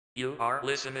You are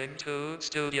listening to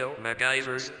Studio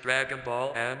MacGyver's Dragon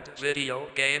Ball and Video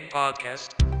Game Podcast.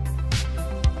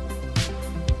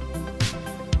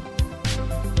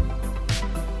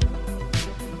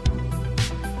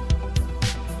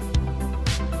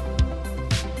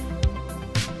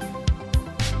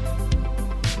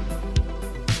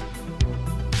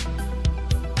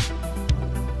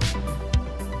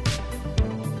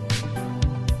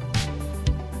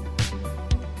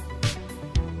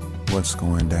 What's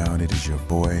going down? It is your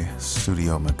boy,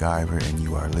 Studio MacGyver, and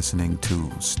you are listening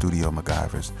to Studio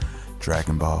MacGyver's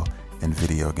Dragon Ball and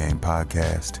Video Game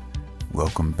Podcast.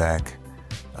 Welcome back.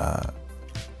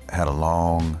 Had a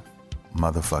long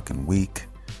motherfucking week.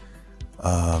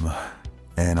 And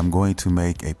I'm going to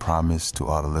make a promise to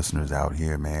all the listeners out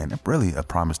here, man. Really a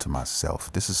promise to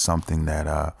myself. This is something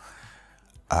that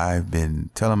I've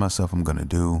been telling myself I'm going to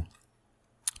do.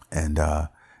 And I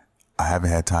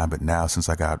haven't had time, but now since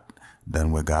I got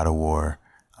done with God of War,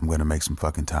 I'm going to make some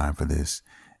fucking time for this.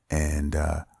 And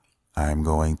I'm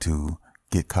going to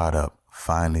get caught up,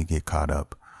 finally get caught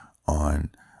up on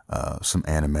some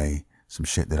anime, some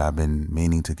shit that I've been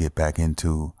meaning to get back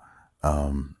into,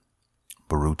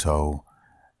 Boruto,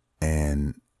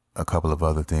 and a couple of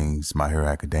other things, My Hero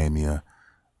Academia.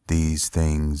 These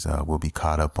things will be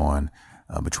caught up on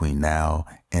between now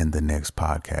and the next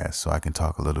podcast, so I can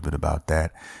talk a little bit about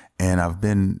that. And I've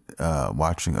been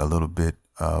watching a little bit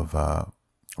of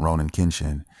Ronin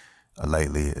Kenshin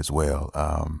lately as well.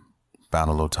 Found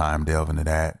a little time delve into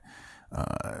that.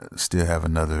 Still have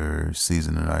another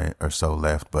season or so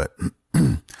left, but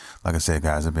like I said,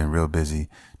 guys, I've been real busy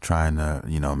trying to,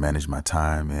 manage my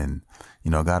time. And,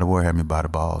 God of War had me by the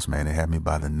balls, man. It had me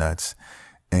by the nuts.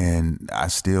 And I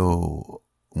still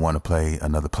want to play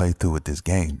another playthrough with this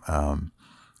game.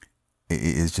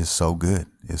 It's just so good.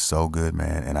 It's so good,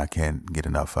 man. And I can't get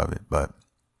enough of it. But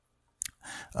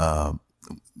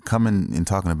coming and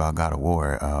talking about God of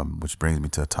War, which brings me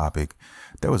to a topic.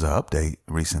 There was an update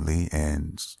recently,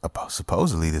 and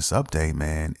supposedly this update,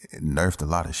 man, it nerfed a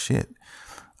lot of shit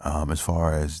as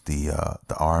far as the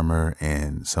armor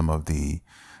and some of the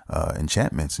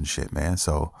enchantments and shit, man.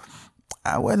 So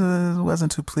I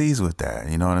wasn't too pleased with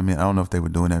that. You know what I mean? I don't know if they were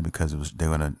doing that because they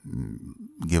were going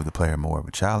to give the player more of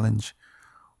a challenge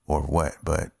or what.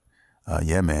 But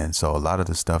yeah, man. So a lot of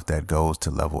the stuff that goes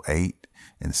to level 8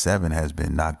 and 7 has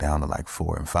been knocked down to like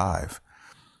 4 and 5.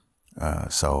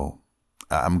 So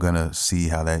I'm going to see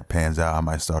how that pans out. I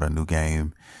might start a new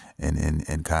game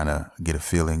and kind of get a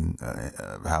feeling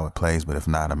of how it plays. But if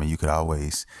not, I mean, you could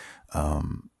always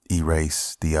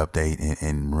erase the update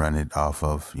and run it off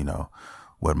of,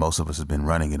 what most of us have been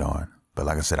running it on. But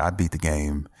like I said, I beat the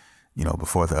game,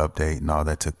 before the update and all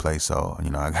that took place. So,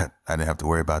 I didn't have to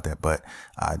worry about that, but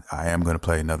I am going to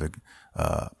play another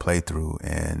playthrough,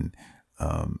 and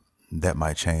that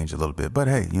might change a little bit. But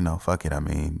hey, fuck it. I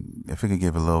mean, if it could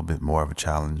give a little bit more of a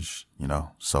challenge,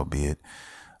 so be it.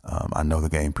 I know the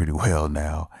game pretty well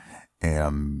now, and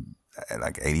I'm at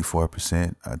like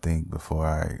 84%, I think, before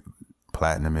I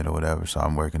platinum it or whatever. So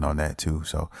I'm working on that too.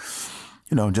 So,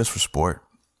 just for sport.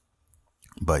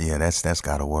 But yeah, that's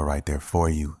God of War right there for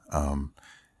you.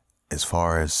 As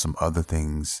far as some other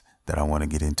things that I want to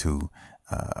get into,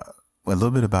 a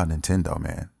little bit about Nintendo,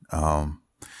 man.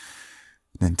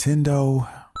 Nintendo,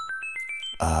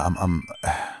 I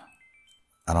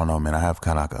don't know, man. I have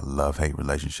kind of like a love-hate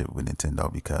relationship with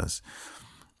Nintendo because,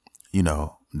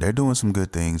 they're doing some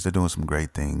good things. They're doing some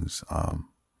great things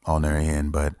on their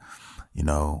end, but,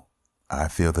 I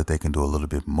feel that they can do a little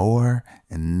bit more,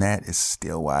 and that is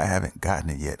still why I haven't gotten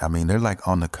it yet. I mean, they're like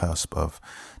on the cusp of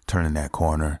turning that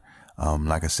corner.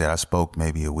 Like I said, I spoke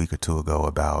maybe a week or two ago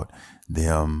about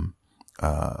them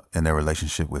and their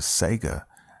relationship with Sega.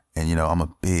 And, I'm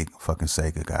a big fucking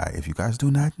Sega guy. If you guys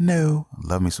do not know, I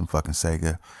love me some fucking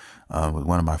Sega.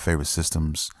 One of my favorite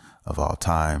systems of all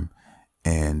time.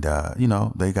 And,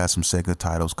 they got some Sega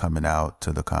titles coming out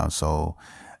to the console.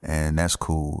 And that's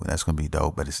cool. That's going to be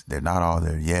dope. But they're not all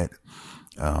there yet.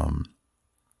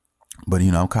 But,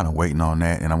 I'm kind of waiting on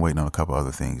that. And I'm waiting on a couple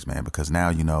other things, man. Because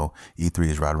now, E3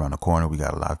 is right around the corner. We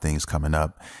got a lot of things coming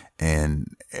up.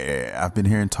 And I've been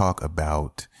hearing talk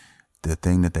about the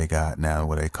thing that they got now,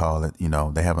 what they call it,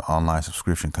 they have an online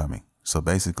subscription coming. So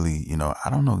basically,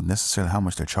 I don't know necessarily how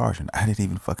much they're charging. I didn't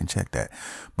even fucking check that.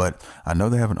 But I know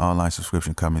they have an online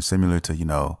subscription coming similar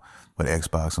to, what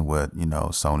Xbox and what,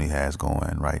 Sony has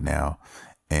going right now.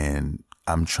 And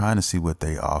I'm trying to see what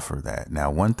they offer that.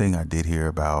 Now, one thing I did hear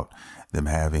about them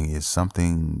having is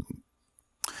something,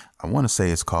 I want to say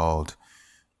it's called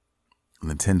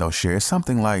Nintendo Share. It's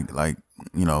something like,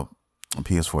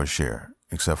 PS4 Share,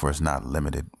 except for it's not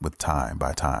limited with time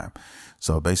by time.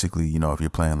 So basically, you know, if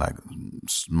you're playing like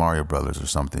Mario Brothers or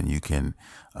something, you can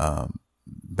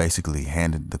basically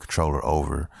hand the controller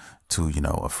over to, you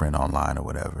know, a friend online or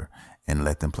whatever and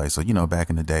let them play. So, you know,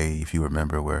 back in the day, if you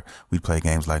remember, where we'd play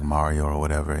games like Mario or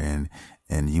whatever, and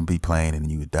you'd be playing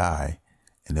and you would die.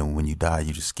 And then when you die,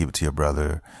 you just give it to your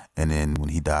brother. And then when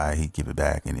he died, he'd give it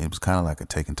back. And it was kind of like a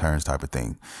taking turns type of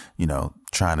thing, you know,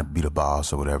 trying to beat a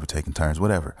boss or whatever, taking turns,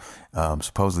 whatever.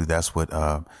 Supposedly that's what,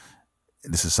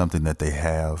 this is something that they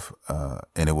have,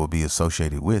 and it will be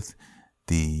associated with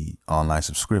the online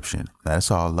subscription. Now, that's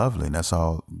all lovely and that's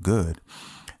all good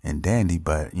and dandy.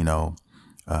 But, you know,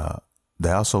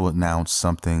 they also announced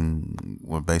something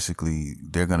where basically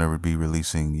they're going to be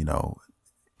releasing, you know,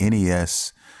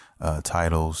 NES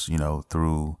titles, you know,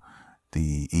 through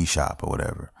the eShop or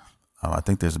whatever. I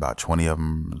think there's about 20 of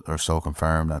them or so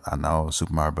confirmed. I know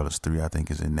Super Mario Brothers 3, I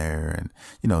think, is in there, and,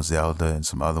 you know, Zelda and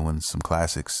some other ones, some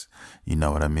classics, you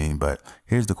know what I mean? But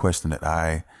here's the question that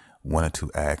I wanted to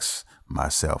ask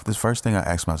myself. This first thing I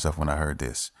asked myself when I heard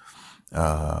this,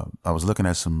 I was looking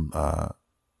at some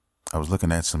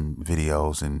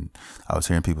videos, and I was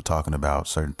hearing people talking about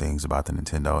certain things about the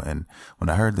Nintendo. And when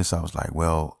I heard this, I was like,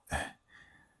 well,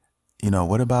 you know,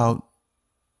 what about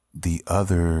the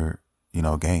other, you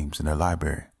know, games in their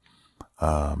library?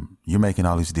 You're making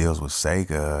all these deals with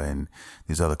Sega and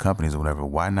these other companies or whatever.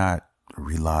 Why not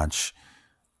relaunch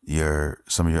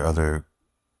some of your other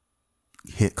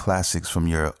hit classics from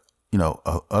your, you know,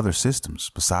 other systems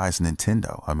besides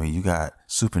Nintendo? I mean, you got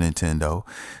Super Nintendo,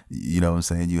 you know what I'm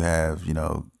saying? You have, you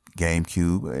know,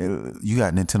 GameCube, you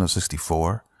got Nintendo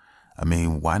 64. I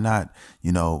mean, why not,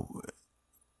 you know,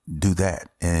 do that?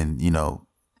 And, you know,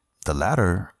 the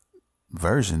latter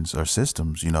versions or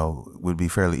systems, you know, would be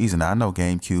fairly easy. Now, I know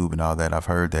GameCube and all that, I've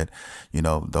heard that, you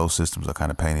know, those systems are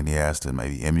kind of pain in the ass to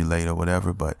maybe emulate or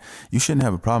whatever, but you shouldn't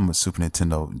have a problem with Super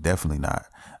Nintendo. Definitely not.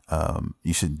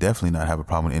 You should definitely not have a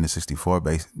problem with N64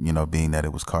 based, you know, being that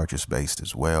it was cartridge based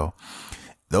as well.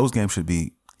 Those games should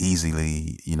be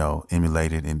easily, you know,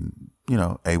 emulated and, you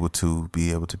know, able to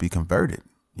be converted.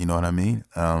 You know what I mean?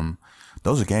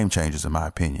 Those are game changers in my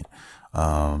opinion.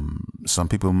 Some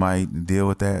people might deal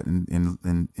with that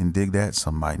and dig that.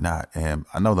 Some might not. And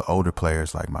I know the older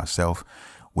players like myself,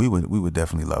 we would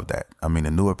definitely love that. I mean,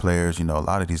 the newer players, you know, a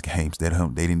lot of these games, they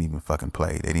didn't even fucking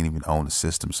play. They didn't even own the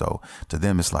system. So to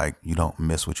them, it's like, you don't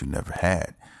miss what you never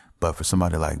had. But for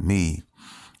somebody like me,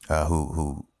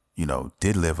 who, you know,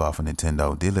 did live off of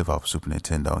Nintendo, did live off of Super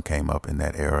Nintendo and came up in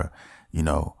that era, you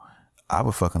know, I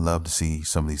would fucking love to see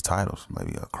some of these titles,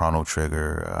 maybe a Chrono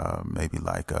Trigger, maybe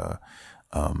like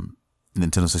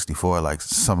Nintendo 64, like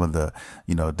some of the,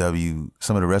 you know,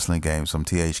 some of the wrestling games, some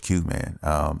THQ, man.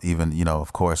 Even, you know,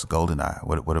 of course, GoldenEye.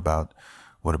 What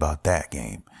about that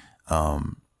game?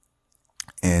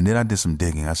 And then I did some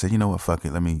digging. I said, you know what, fuck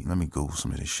it. Let me Google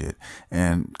some of this shit.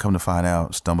 And come to find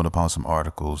out, stumbled upon some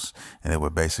articles, and they were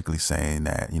basically saying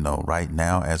that, you know, right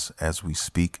now, as we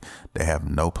speak, they have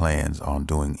no plans on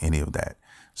doing any of that.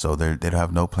 So they don't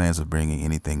have no plans of bringing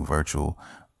anything virtual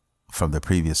from the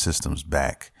previous systems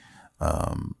back,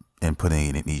 and putting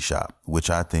it in eShop, which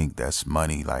I think that's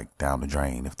money like down the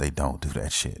drain if they don't do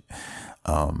that shit.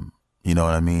 You know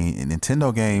what I mean? And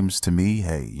Nintendo games, to me,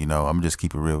 hey, you know, I'm just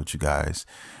keep it real with you guys.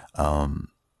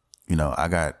 You know, I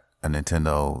got a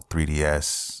Nintendo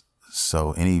 3DS,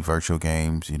 so any virtual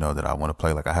games, you know, that I want to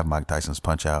play, like I have Mike Tyson's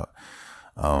Punch Out,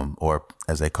 or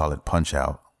as they call it, Punch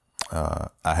Out.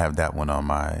 I have that one on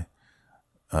my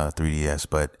 3DS,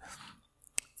 but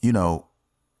you know,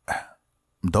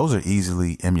 those are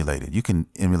easily emulated. You can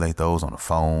emulate those on a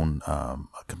phone, a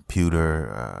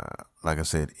computer, like I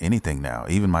said, anything now.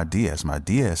 Even my DS. My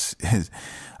DS is,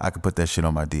 I could put that shit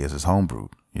on my DS. It's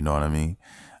homebrewed. You know what I mean?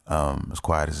 As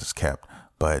quiet as it's kept.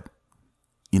 But,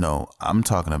 you know, I'm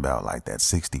talking about like that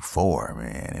 64,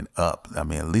 man, and up. I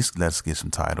mean, at least let's get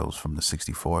some titles from the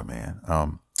 64, man.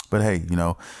 But hey, you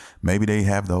know, maybe they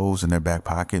have those in their back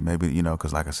pocket. Maybe, you know,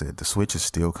 because like I said, the Switch is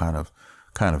still kind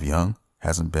of young.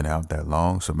 Hasn't been out that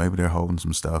long, so maybe they're holding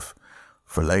some stuff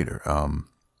for later.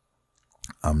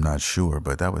 I'm not sure,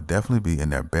 but that would definitely be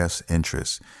in their best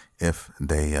interest if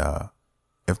they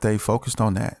focused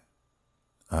on that.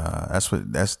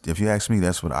 If you ask me,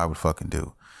 that's what I would fucking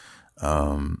do.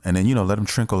 And then, you know, let them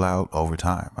trickle out over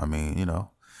time. I mean, you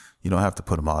know, you don't have to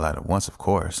put them all out at once, of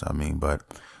course. I mean, but,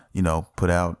 you know,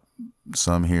 put out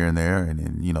some here and there, and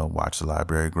then, you know, watch the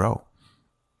library grow.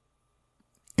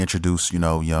 Introduce, you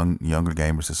know, younger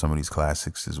gamers to some of these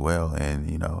classics as well. And,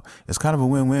 you know, it's kind of a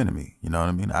win-win to me. You know what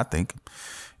I mean? I think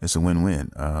it's a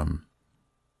win-win. And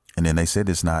then they said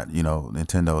it's not, you know,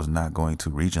 Nintendo is not going to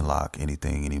region lock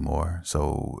anything anymore.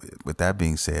 So with that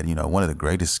being said, you know, one of the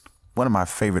greatest one of my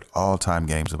favorite all-time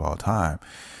games of all time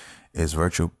is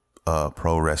Virtual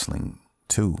Pro Wrestling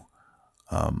 2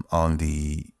 on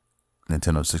the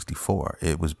Nintendo 64.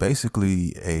 It was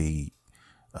basically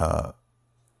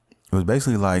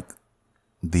like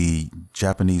the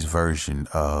Japanese version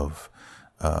of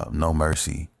No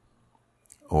Mercy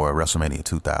or WrestleMania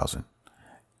 2000.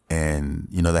 And,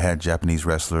 you know, they had Japanese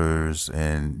wrestlers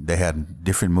and they had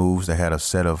different moves. They had a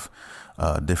set of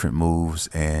different moves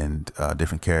and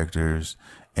different characters.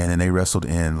 And then they wrestled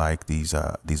in like these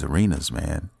arenas,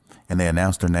 man. And they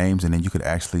announced their names, and then you could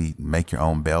actually make your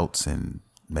own belts and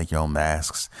make your own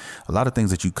masks. A lot of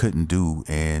things that you couldn't do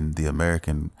in the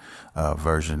American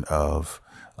version of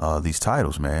these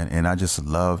titles, man. And I just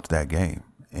loved that game.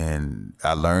 And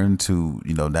I learned to,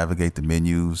 you know, navigate the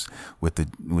menus with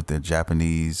the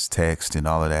Japanese text and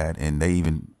all of that. And they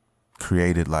even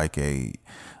created like a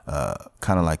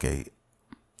kind of like a,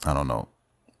 I don't know,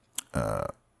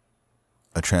 a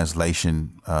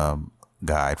translation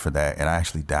guide for that. And I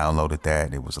actually downloaded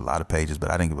that. It was a lot of pages,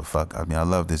 but I didn't give a fuck. I mean, I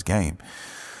love this game.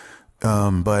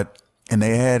 And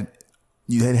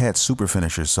you had super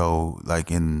finishers. So like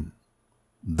in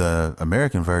the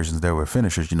American versions, there were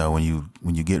finishers. You know,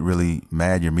 when you get really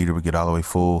mad, your meter would get all the way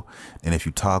full, and if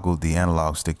you toggled the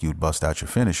analog stick, you would bust out your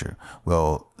finisher.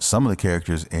 Well, some of the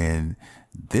characters in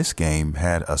this game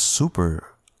had a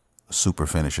super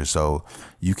finisher, so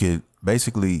you could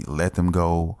basically let them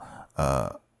go,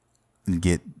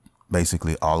 get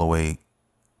basically all the way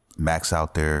max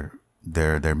out their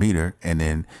meter, and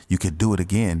then you could do it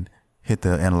again, hit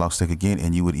the analog stick again,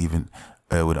 and you would even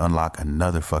it would unlock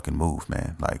another fucking move,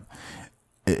 man. Like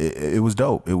it was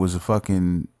dope. It was a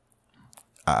fucking,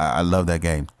 I love that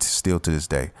game still to this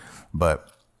day. But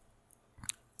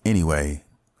anyway,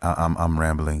 I'm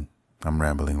rambling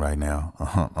right now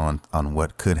on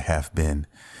what could have been,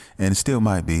 and it still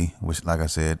might be, which, like I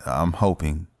said, I'm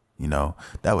hoping, you know,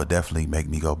 that would definitely make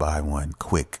me go buy one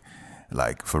quick,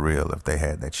 like for real, if they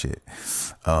had that shit.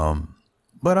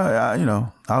 But I you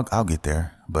know, I'll get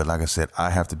there. But like I said, I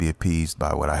have to be appeased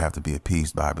by what I have to be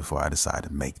appeased by before I decide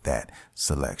to make that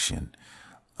selection.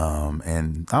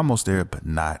 And almost there, but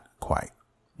not quite.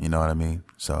 You know what I mean?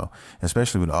 So,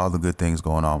 especially with all the good things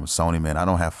going on with Sony, man, I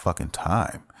don't have fucking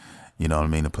time, you know what I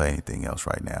mean, to play anything else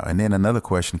right now. And then another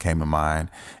question came to mind,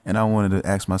 and I wanted to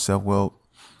ask myself, well,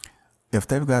 if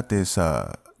they've got this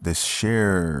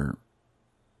Nintendo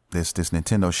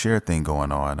share thing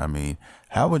going on, I mean,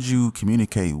 how would you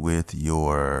communicate with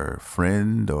your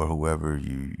friend or whoever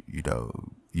you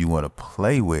want to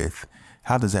play with?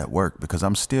 How does that work? Because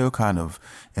I'm still kind of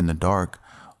in the dark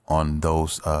on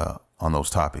those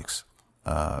topics.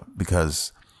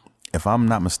 Because if I'm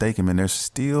not mistaken, man, they're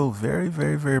still very,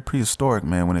 very, very prehistoric,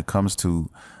 man, when it comes to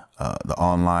the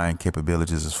online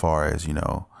capabilities, as far as, you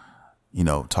know,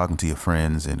 talking to your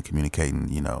friends and communicating,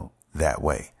 you know, that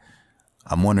way.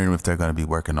 I'm wondering if they're going to be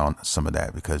working on some of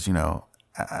that, because, you know,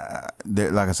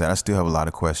 like I said, I still have a lot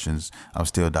of questions. I'm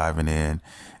still diving in,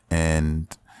 and,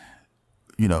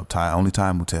 you know, only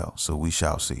time will tell. So we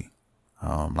shall see.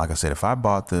 Like I said, if I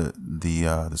bought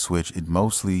the Switch, it'd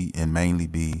mostly and mainly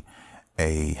be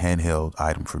a handheld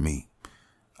item for me.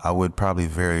 I would probably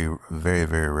very, very,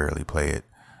 very rarely play it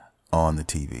on the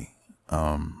TV.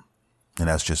 And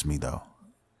that's just me though.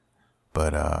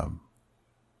 But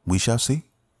we shall see.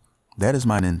 That is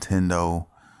my Nintendo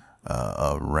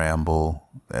ramble.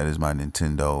 That is my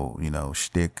Nintendo, you know,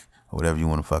 shtick, or whatever you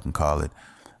want to fucking call it.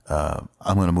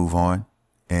 I'm going to move on.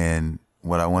 And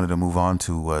what I wanted to move on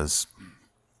to was,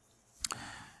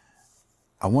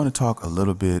 I want to talk a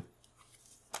little bit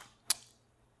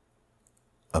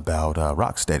about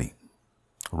Rocksteady.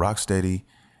 Rocksteady,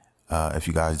 if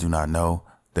you guys do not know,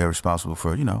 they're responsible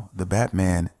for, you know, the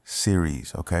Batman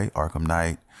series, okay? Arkham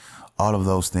Knight, all of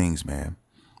those things, man.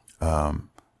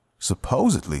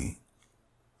 Supposedly,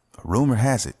 rumor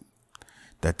has it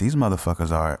that these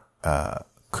motherfuckers are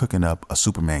cooking up a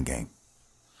Superman game.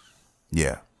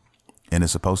 Yeah. And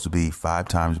it's supposed to be 5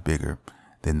 times bigger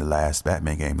than the last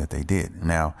Batman game that they did.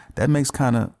 Now, that makes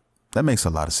a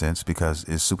lot of sense, because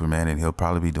it's Superman and he'll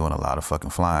probably be doing a lot of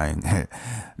fucking flying.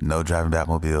 No driving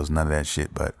Batmobiles, none of that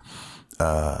shit. But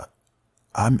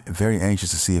I'm very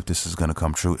anxious to see if this is going to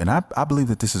come true. And I believe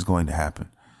that this is going to happen.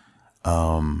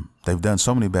 They've done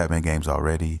so many Batman games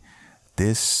already.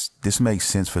 This makes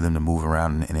sense for them to move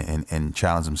around and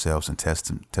challenge themselves and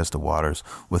test the waters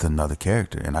with another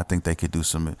character. And I think they could do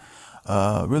some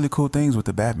really cool things with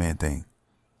the Batman thing.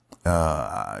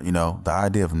 You know, the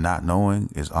idea of not knowing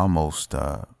is almost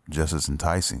just as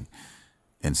enticing.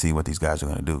 and see what these guys are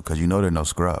going to do. Because you know they're no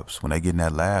scrubs. When they get in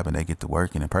that lab and they get to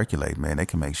working and percolate, man, they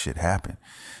can make shit happen.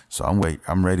 So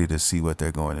I'm ready to see what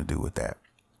they're going to do with that.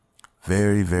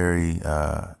 Very, very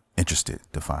interested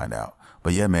to find out.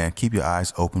 But yeah, man, keep your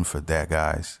eyes open for that,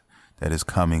 guys. That is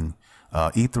coming.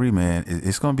 E3, man,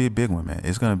 it's going to be a big one, man.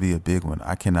 It's going to be a big one.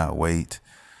 I cannot wait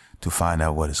to find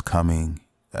out what is coming.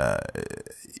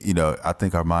 You know, I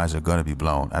think our minds are going to be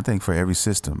blown. I think for every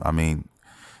system, I mean,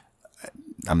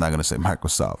 I'm not going to say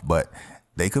Microsoft, but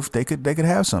they could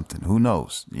have something. Who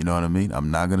knows? You know what I mean?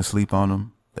 I'm not going to sleep on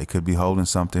them. They could be holding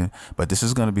something, but this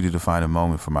is going to be the defining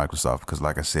moment for Microsoft because,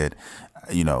 like I said,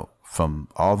 you know, from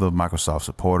all the Microsoft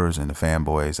supporters and the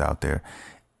fanboys out there,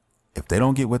 if they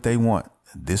don't get what they want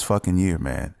this fucking year,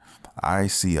 man, I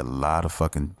see a lot of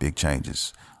fucking big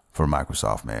changes for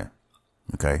Microsoft, man.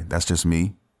 Okay, that's just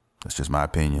me. That's just my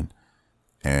opinion,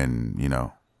 and you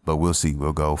know, but we'll see.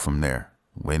 We'll go from there.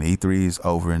 When E3 is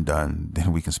over and done,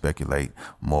 then we can speculate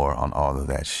more on all of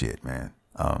that shit, man.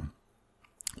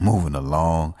 Moving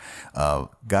along,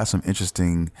 got some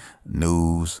interesting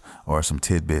news or some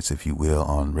tidbits, if you will,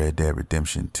 on Red Dead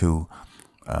Redemption 2.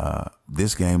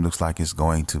 This game looks like it's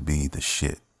going to be the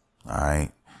shit. All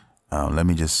right. Let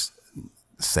me just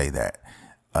say that.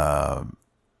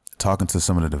 Talking to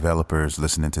some of the developers,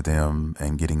 listening to them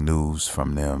and getting news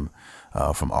from them,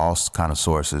 from all kind of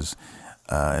sources,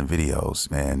 and videos,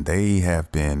 man, they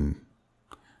have been,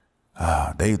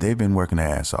 they've been working their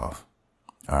ass off.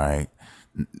 All right.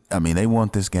 I mean, they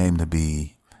want this game to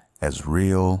be as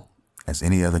real as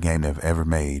any other game they've ever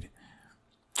made,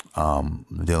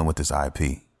 dealing with this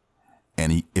IP.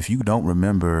 And if you don't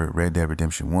remember Red Dead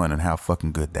Redemption 1 and how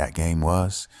fucking good that game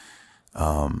was,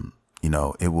 you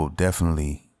know, it will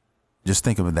definitely just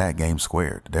think of that game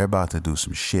squared. They're about to do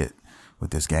some shit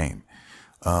with this game.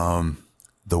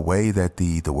 The way that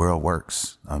the world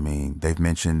works. I mean, they've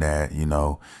mentioned that, you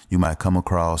know, you might come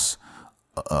across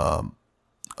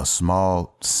a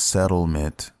small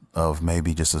settlement of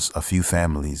maybe just a few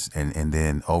families. And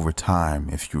then over time,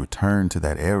 if you return to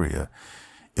that area,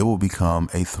 it will become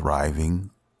a thriving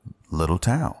little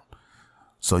town.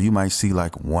 So you might see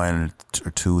like 1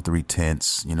 or 2, 3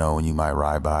 tents, you know, and you might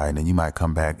ride by, and then you might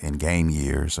come back in game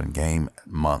years or game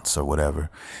months or whatever.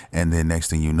 And then next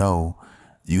thing you know,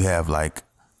 you have like,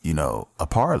 you know, a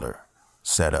parlor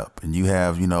set up, and you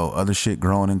have, you know, other shit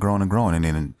growing and growing and growing. And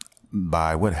then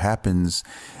by what happens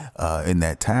in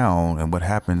that town and what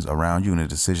happens around you and the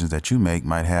decisions that you make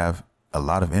might have a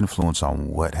lot of influence on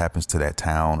what happens to that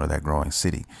town or that growing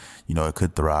city. You know, it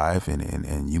could thrive,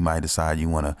 and you might decide you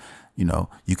want to, you know,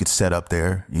 you could set up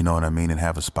there, you know what I mean, and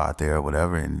have a spot there or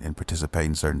whatever, and participate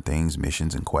in certain things,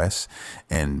 missions and quests.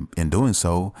 And in doing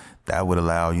so, that would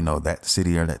allow, you know, that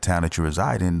city or that town that you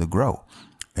reside in to grow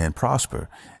and prosper,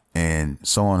 and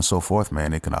so on and so forth,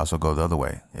 man. It can also go the other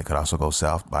way. It could also go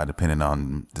south by depending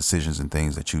on decisions and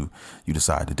things that you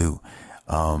decide to do.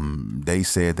 They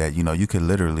said that, you know, you could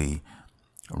literally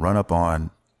run up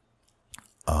on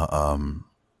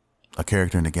a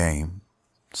character in the game.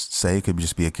 Say it could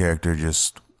just be a character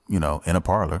just, you know, in a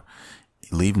parlor,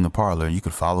 leaving the parlor. You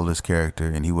could follow this character,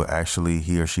 and he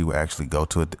or she will actually go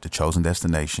to the chosen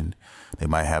destination. They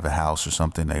might have a house or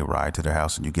something. They ride to their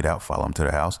house, and you get out, follow them to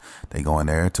their house. They go in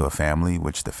there to a family,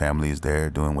 which the family is there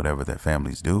doing whatever their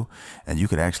families do. And you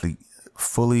could actually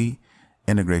fully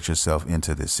integrate yourself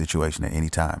into this situation at any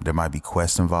time. There might be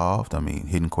quests involved. I mean,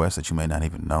 hidden quests that you may not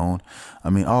even known. I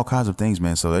mean, all kinds of things,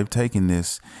 man. So they've taken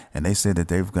this, and they said that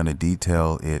they're going to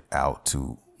detail it out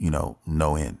to, you know,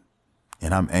 no end.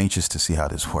 And I'm anxious to see how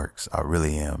this works. I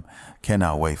really am.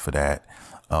 Cannot wait for that.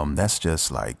 That's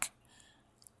just like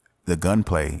the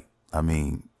gunplay. I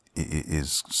mean, it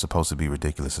is supposed to be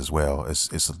ridiculous as well.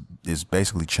 It's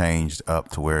basically changed up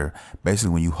to where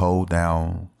basically when you hold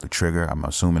down the trigger, I'm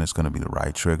assuming it's going to be the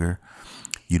right trigger,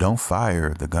 you don't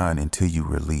fire the gun until you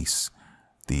release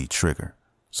the trigger.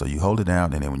 So you hold it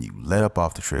down, and then when you let up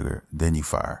off the trigger, then you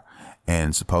fire.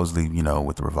 And supposedly, you know,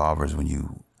 with the revolvers, when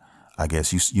you, I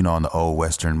guess you know, in the old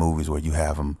Western movies where you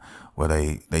have them where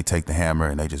they take the hammer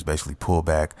and they just basically pull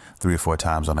back 3 or 4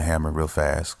 times on the hammer real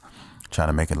fast, trying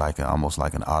to make it like almost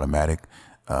like an automatic.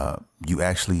 You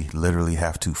actually literally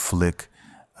have to flick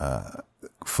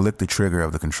the trigger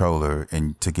of the controller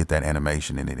and to get that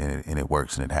animation, and it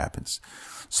works and it happens.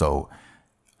 So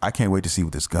I can't wait to see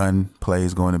what this gun play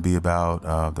is going to be about.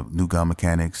 The new gun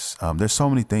mechanics. There's so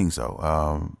many things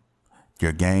though.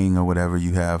 Your gang or whatever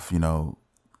you have, you know,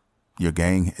 your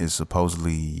gang is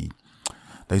supposedly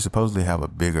have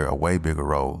a way bigger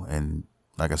role. And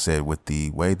like I said, with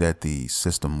the way that the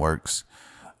system works,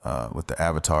 with the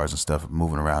avatars and stuff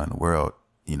moving around in the world,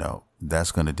 you know,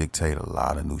 that's going to dictate a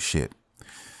lot of new shit.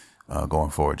 going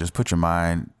forward. Just put your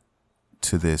mind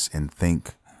to this and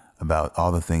think about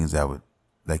all the things that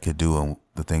they could do and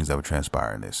the things that would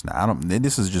transpire in this. Now,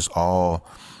 this is just all,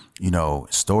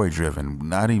 story driven,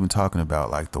 not even talking about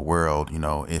like the world,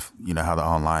 if, how the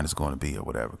online is going to be or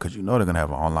whatever, because they're going to have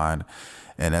an online,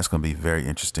 and that's going to be very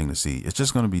interesting to see. It's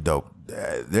just going to be dope.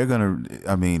 I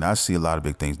see a lot of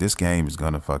big things. This game is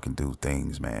going to fucking do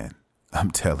things, man.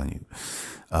 I'm telling you,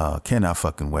 cannot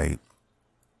fucking wait.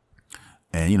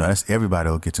 And, that's everybody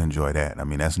will get to enjoy that. I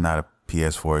mean, that's not a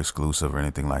PS4 exclusive or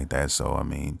anything like that. So,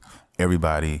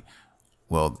 everybody,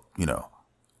 Microsoft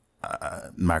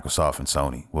and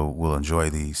Sony will enjoy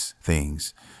these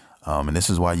things. And this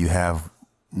is why you have,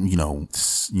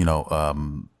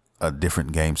 a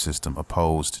different game system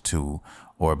opposed to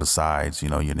or besides,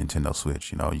 your Nintendo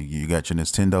Switch. You got your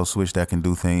Nintendo Switch that can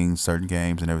do things, certain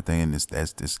games and everything. And it's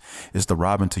the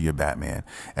Robin to your Batman.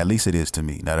 At least it is to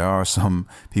me. Now, there are some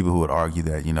people who would argue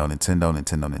that,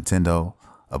 Nintendo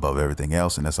above everything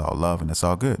else. And that's all love and that's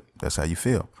all good. That's how you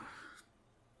feel.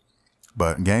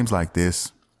 But games like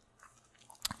this,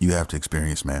 you have to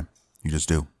experience, man. You just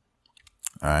do.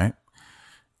 All right.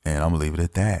 And I'm going to leave it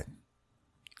at that.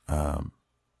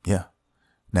 Yeah.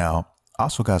 Now,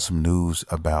 also got some news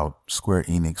about Square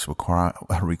Enix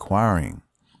requiring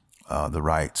the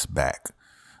rights back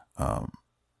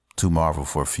to Marvel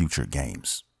for future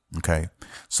games. Okay.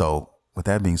 So with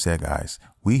that being said, guys,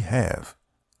 we have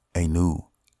a new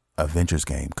Avengers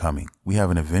game coming. We have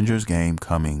an Avengers game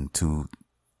coming to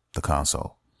the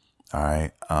console. All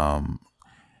right.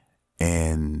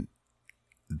 And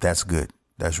that's good.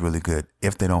 That's really good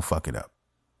if they don't fuck it up.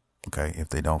 Okay. If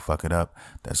they don't fuck it up,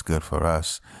 that's good for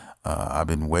us. I've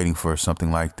been waiting for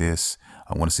something like this.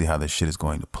 I want to see how this shit is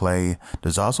going to play.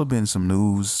 There's also been some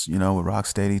news, with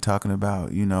Rocksteady talking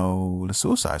about, the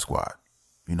Suicide Squad,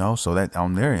 so that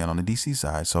on their end, on the DC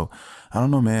side. So I don't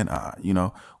know, man.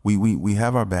 We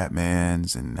have our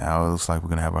Batmans, and now it looks like we're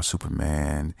going to have our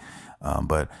Superman.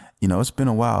 But it's been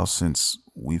a while since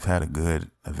we've had a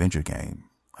good Avenger game.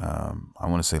 I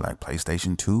want to say like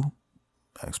PlayStation 2,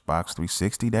 Xbox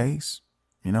 360 days.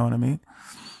 You know what I mean?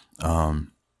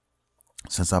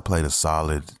 Since I played a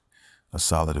solid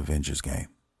Avengers game.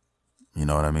 You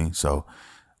know what I mean? So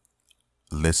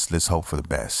let's hope for the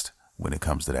best when it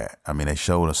comes to that. I mean, they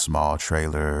showed a small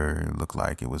trailer. It looked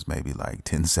like it was maybe like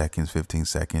 10 seconds, 15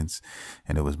 seconds.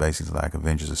 And it was basically like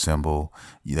Avengers Assemble.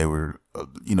 They were,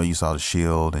 you saw the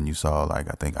shield and you saw like,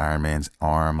 I think Iron Man's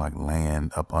arm like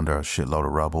land up under a shitload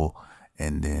of rubble.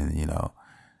 And then,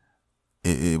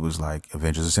 it was like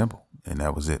Avengers Assemble. And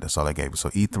that was it. That's all they gave us. So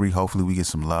E3, hopefully we get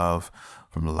some love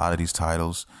from a lot of these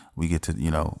titles. We get to,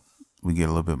 we get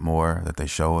a little bit more that they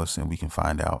show us and we can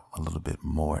find out a little bit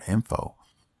more info.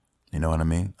 You know what I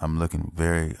mean? I'm looking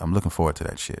forward to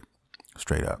that shit.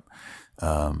 Straight up.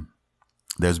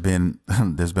 There's been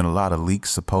a lot of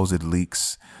leaks, supposed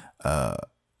leaks,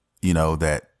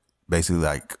 that basically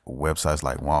like websites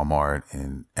like Walmart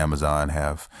and Amazon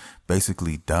have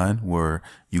basically done, where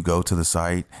you go to the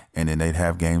site and then they'd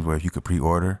have games where you could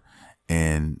pre-order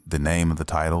and the name of the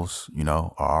titles,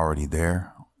 are already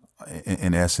there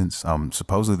in essence.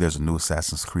 Supposedly there's a new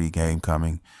Assassin's Creed game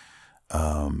coming.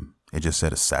 It just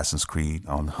said Assassin's Creed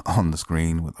on the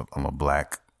screen on a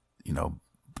black,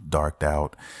 darked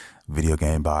out video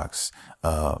game box.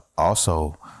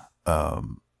 Also,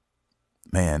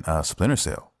 Splinter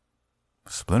Cell.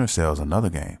 Splinter Cell is another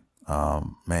game.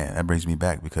 Man, that brings me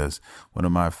back because one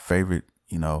of my favorite,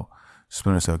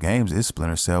 Splinter Cell games is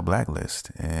Splinter Cell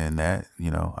Blacklist. And that,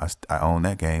 I own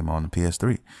that game on the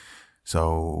PS3.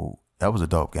 So that was a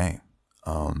dope game.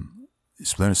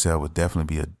 Splinter Cell would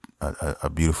definitely be a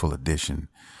beautiful addition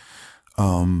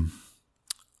on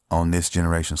this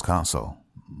generation's console.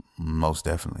 Most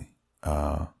definitely.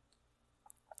 Now,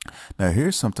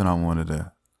 here's something I wanted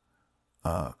to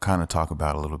kind of talk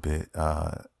about a little bit.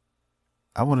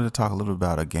 I wanted to talk a little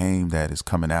about a game that is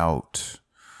coming out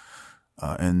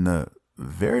in the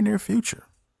very near future.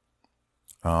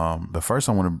 But first,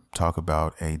 I want to talk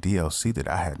about a DLC that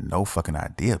I had no fucking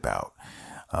idea about.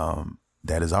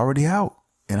 That is already out,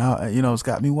 and it's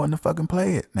got me wanting to fucking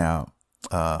play it. Now,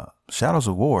 Shadows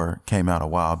of War came out a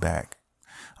while back.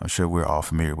 I'm sure we're all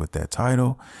familiar with that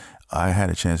title. I had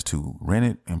a chance to rent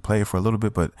it and play it for a little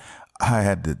bit, but I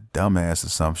had the dumbass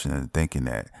assumption and thinking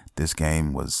that this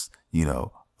game was,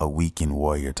 a weekend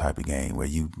warrior type of game where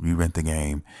you rent the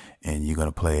game and you're going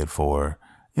to play it for,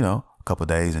 a couple of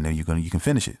days and then you can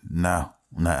finish it. No,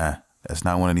 that's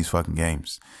not one of these fucking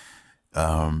games.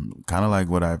 Kind of like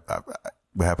what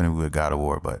happened with God of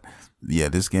War, but yeah,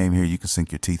 this game here, you can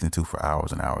sink your teeth into for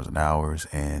hours and hours and hours.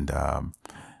 And,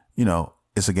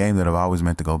 it's a game that I've always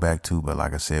meant to go back to, but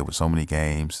like I said, with so many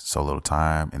games, so little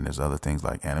time, and there's other things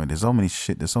like anime. There's so many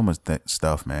shit. There's so much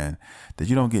stuff, man, that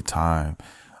you don't get time.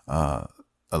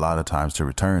 A lot of times to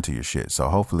return to your shit. So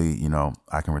hopefully,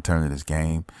 I can return to this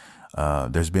game.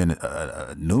 There's been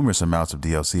numerous amounts of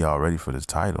DLC already for this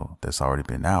title that's already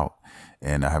been out,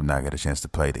 and I have not got a chance to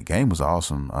play. The game was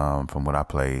awesome. From what I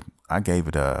played, I gave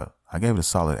it a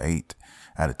solid 8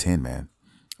 out of 10, man.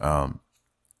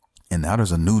 And now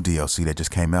there's a new DLC that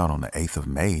just came out on the 8th of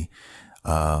May.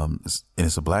 And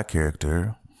it's a black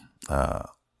character,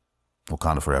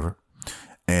 Wakanda Forever,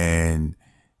 and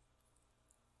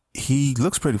he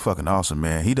looks pretty fucking awesome,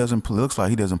 man. Looks like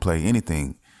he doesn't play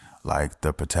anything like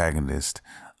the protagonist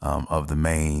of the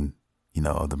main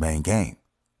game.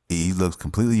 He looks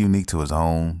completely unique to his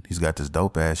own. He's got this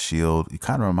dope ass shield. It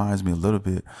kind of reminds me a little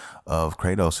bit of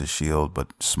Kratos' shield,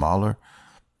 but smaller.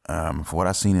 For what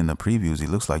I've seen in the previews, he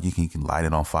looks like you can light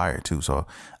it on fire too. So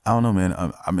I don't know,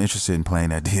 man. I'm interested in playing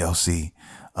that DLC.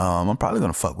 I'm probably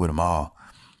gonna fuck with them all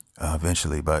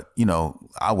eventually, but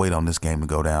I'll wait on this game to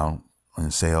go down on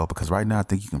sale, because right now I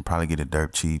think you can probably get it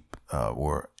dirt cheap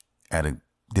or at a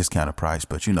discounted price.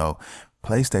 But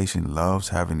PlayStation loves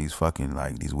having these fucking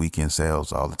these weekend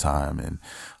sales all the time, and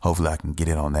hopefully I can get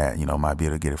it on that. Might be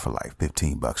able to get it for like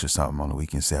 $15 or something on the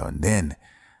weekend sale, and then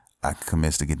I can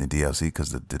commence to get the DLC,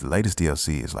 because the latest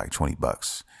DLC is like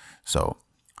 $20. So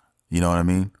you know what I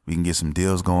mean? We can get some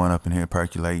deals going up in here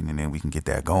percolating, and then we can get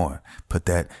that going.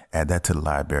 Add that to the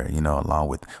library, along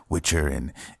with Witcher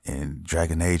and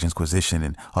Dragon Age Inquisition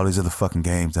and all these other fucking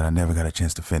games that I never got a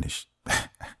chance to finish.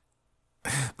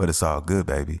 But it's all good,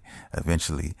 baby.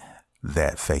 Eventually,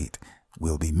 that fate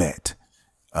will be met.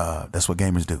 That's what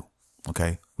gamers do.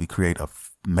 Okay? We create a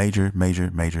major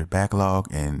backlog,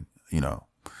 and,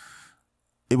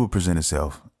 it will present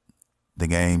itself. The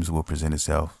games will present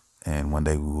itself. And one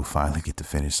day we will finally get to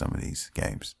finish some of these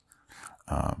games.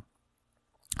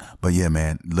 But yeah,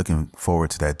 man, looking forward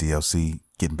to that DLC,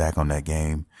 getting back on that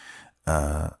game.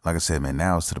 Like I said, man,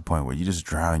 now it's to the point where you just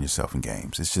drown yourself in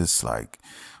games. It's just like,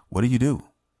 what do you do?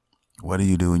 What do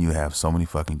you do when you have so many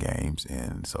fucking games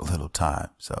and so little time?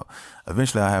 So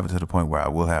eventually I'll have it to the point where I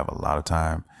will have a lot of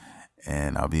time,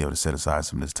 and I'll be able to set aside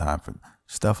some of this time for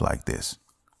stuff like this.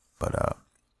 But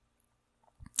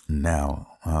now,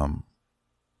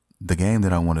 the game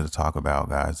that I wanted to talk about,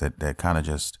 guys, that kind of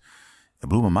just, it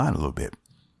blew my mind a little bit.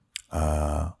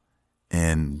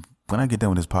 And when I get done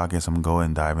with this podcast, I'm going to go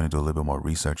and dive in and do a little bit more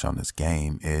research on this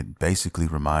game. It basically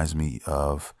reminds me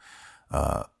of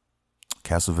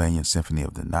Castlevania Symphony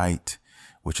of the Night,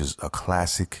 which is a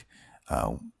classic,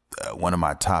 one of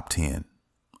my top 10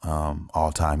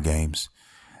 all-time games.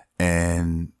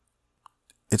 And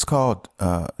it's called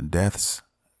Death's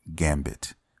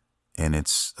Gambit. And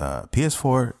it's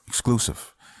PS4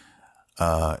 exclusive.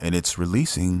 And it's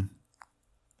releasing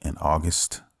in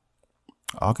August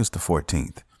the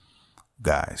 14th.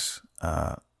 Guys,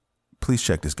 please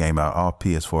check this game out. All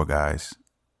PS4 guys,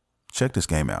 check this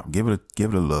game out. Give it a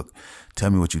look.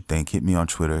 Tell me what you think. Hit me on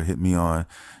Twitter. Hit me on,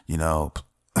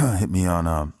 hit me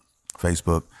on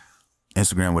Facebook,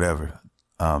 Instagram, whatever.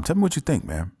 Tell me what you think,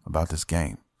 man, about this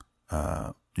game.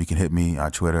 You can hit me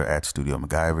on Twitter at Studio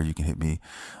MacGyver. You can hit me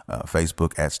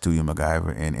Facebook at Studio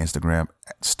MacGyver, and Instagram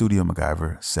at Studio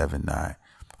MacGyver79.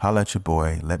 Holla at your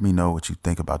boy. Let me know what you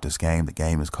think about this game. The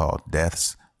game is called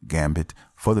Death's Gambit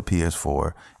for the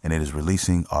PS4, and it is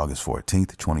releasing August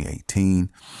 14th, 2018.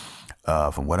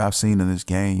 From what I've seen in this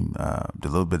game, the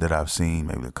little bit that I've seen,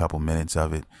 maybe a couple minutes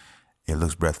of it, it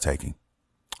looks breathtaking.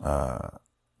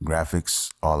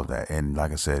 Graphics, all of that. And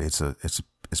like I said,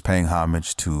 it's paying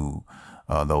homage to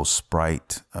those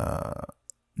sprite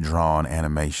drawn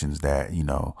animations that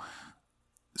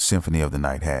Symphony of the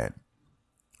Night had.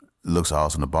 Looks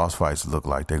awesome. The boss fights look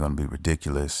like they're going to be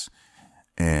ridiculous,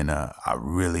 and I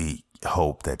really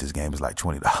hope that this game is like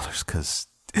 $20, because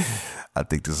I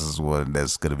think this is one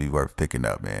that's going to be worth picking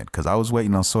up, man. Because I was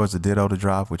waiting on Swords of Ditto to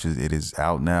drop, it is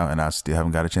out now, and I still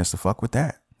haven't got a chance to fuck with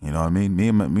that. You know what I mean? Me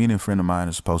and a friend of mine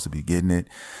are supposed to be getting it,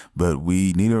 but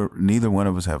we neither one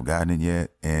of us have gotten it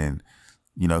yet, and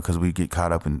because we get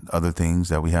caught up in other things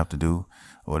that we have to do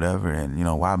or whatever. And,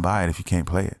 why buy it if you can't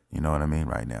play it? You know what I mean?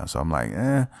 Right now. So I'm like,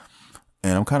 and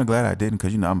I'm kind of glad I didn't,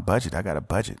 because, I'm budget. I got a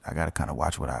budget. I got to kind of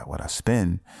watch what I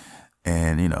spend.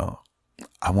 And,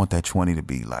 I want that 20 to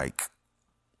be like,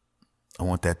 I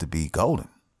want that to be golden.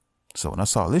 So when I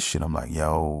saw this shit, I'm like,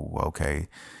 yo, okay,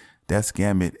 Death's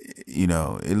Gambit,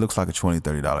 it looks like a $20,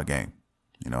 $30 game.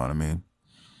 You know what I mean?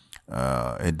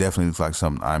 It definitely looks like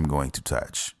something I'm going to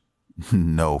touch.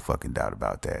 No fucking doubt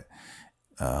about that.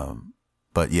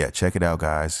 But yeah, check it out,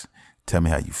 guys. Tell me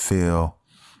how you feel.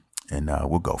 and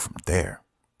we'll go from there.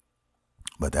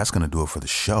 But that's going to do it for the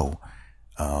show.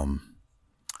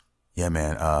 Yeah,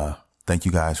 man. Thank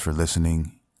you guys for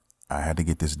listening. I had to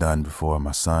get this done before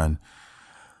my son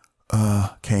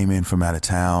came in from out of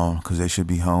town, because they should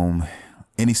be home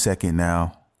any second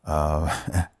now.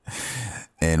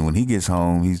 And when he gets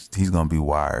home, he's going to be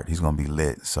wired. He's going to be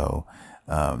lit. So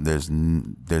there's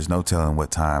no telling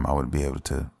what time I would be able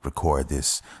to record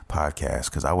this podcast,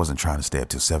 because I wasn't trying to stay up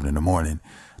till 7 a.m.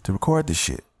 to record this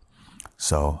shit.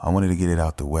 So I wanted to get it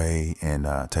out the way and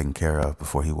taken care of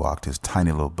before he walked his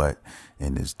tiny little butt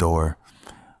in his door.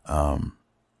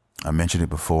 I mentioned it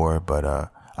before, but I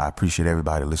appreciate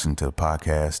everybody listening to the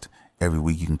podcast. Every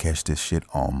week you can catch this shit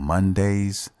on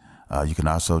Mondays. You can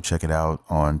also check it out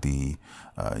on the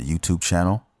YouTube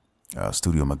channel,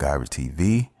 Studio MacGyver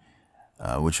TV,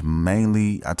 which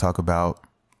mainly I talk about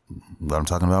what I'm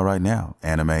talking about right now: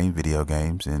 anime, video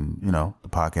games, and the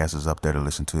podcast is up there to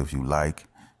listen to if you like.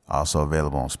 Also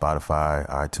available on Spotify,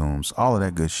 iTunes, all of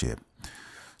that good shit.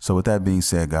 So with that being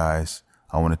said, guys,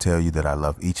 I want to tell you that I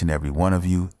love each and every one of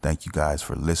you. Thank you guys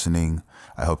for listening.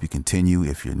 I hope you continue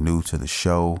if you're new to the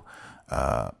show.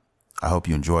 I hope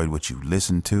you enjoyed what you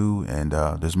listened to, and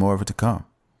there's more of it to come.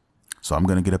 So I'm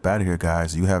going to get up out of here,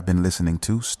 guys. You have been listening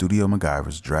to Studio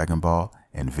MacGyver's Dragon Ball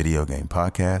and Video Game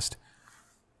Podcast.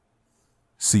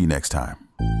 See you next time.